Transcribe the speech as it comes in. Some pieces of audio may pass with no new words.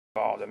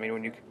involved? I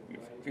mean,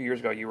 a few years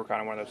ago, you were kind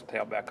of one of those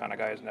tailback kind of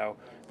guys. Now,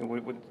 I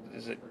mean,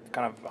 is it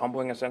kind of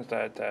humbling in a sense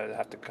to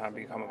have to kind of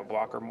become a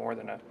blocker more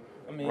than a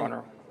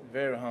runner?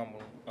 Very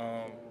humble.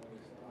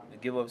 To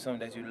give up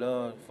something that you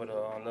love for the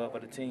love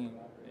of the team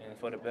and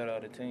for the better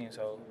of the team.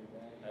 So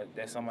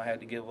that's something I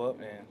had to give up,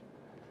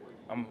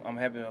 and I'm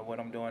happy with what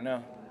I'm doing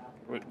now.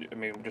 I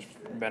mean, just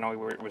mentally,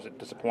 was it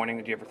disappointing?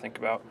 Did you ever think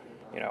about,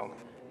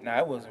 Nah,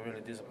 it wasn't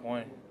really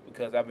disappointing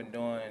because I've been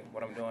doing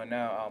what I'm doing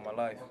now all my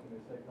life.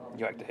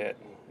 You like to hit?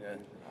 Yeah,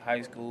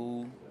 high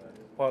school,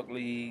 park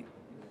league,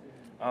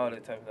 all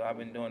that type of stuff. I've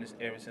been doing this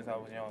ever since I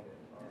was young.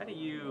 How do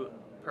you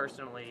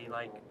personally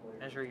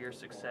measure your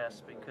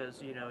success?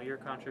 Because your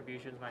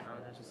contributions might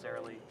not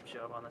necessarily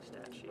show up on the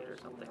stat sheet or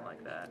something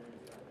like that.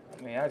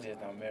 I mean, I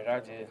just don't measure. I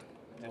just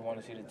want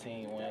to see the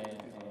team win,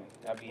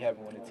 and I be happy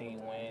when the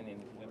team win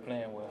and we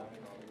playing well.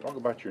 Talk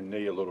about your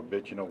knee a little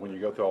bit. When you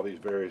go through all these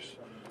various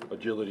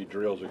agility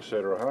drills,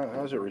 etc.,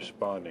 how's it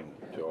responding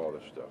to all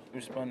this stuff?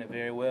 Responding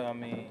very well. I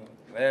mean,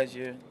 last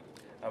year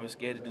I was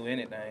scared to do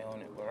anything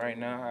on it, but right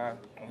now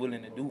I'm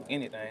willing to do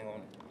anything on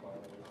it.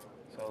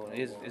 So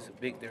it's a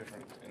big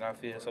difference, and I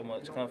feel so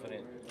much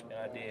confident than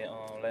I did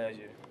last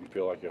year. You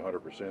feel like you're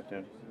 100%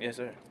 then? Yes,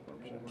 sir.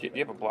 Do you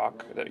have a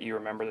block that you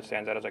remember that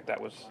stands out as like that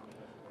was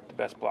the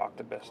best block,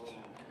 the best?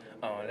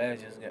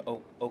 Last year in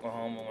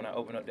Oklahoma, when I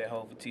opened up that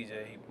hole for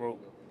TJ, he broke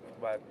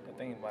about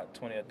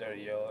 20 or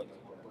 30 yards.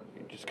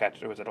 You just catch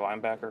it. Was it a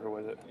linebacker? Who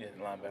was it? Yeah,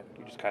 linebacker.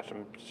 You just catch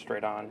him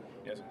straight on.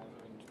 Yes,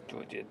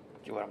 sir. Did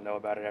you let him know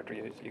about it after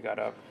you got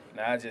up?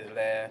 Nah, I just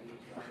laughed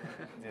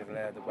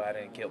about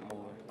it and kept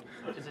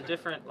moving. Is it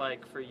different,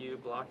 for you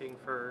blocking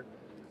for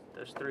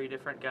those three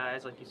different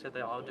guys? Like you said,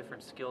 they all have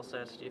different skill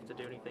sets. Do you have to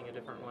do anything a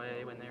different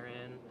way when they're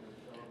in?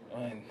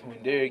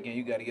 When Derrick in,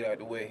 you got to get out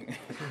the way.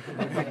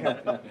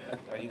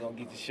 Or you're going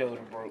to get your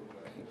shoulder broke.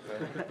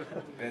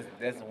 So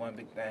that's the one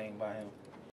big thing about him.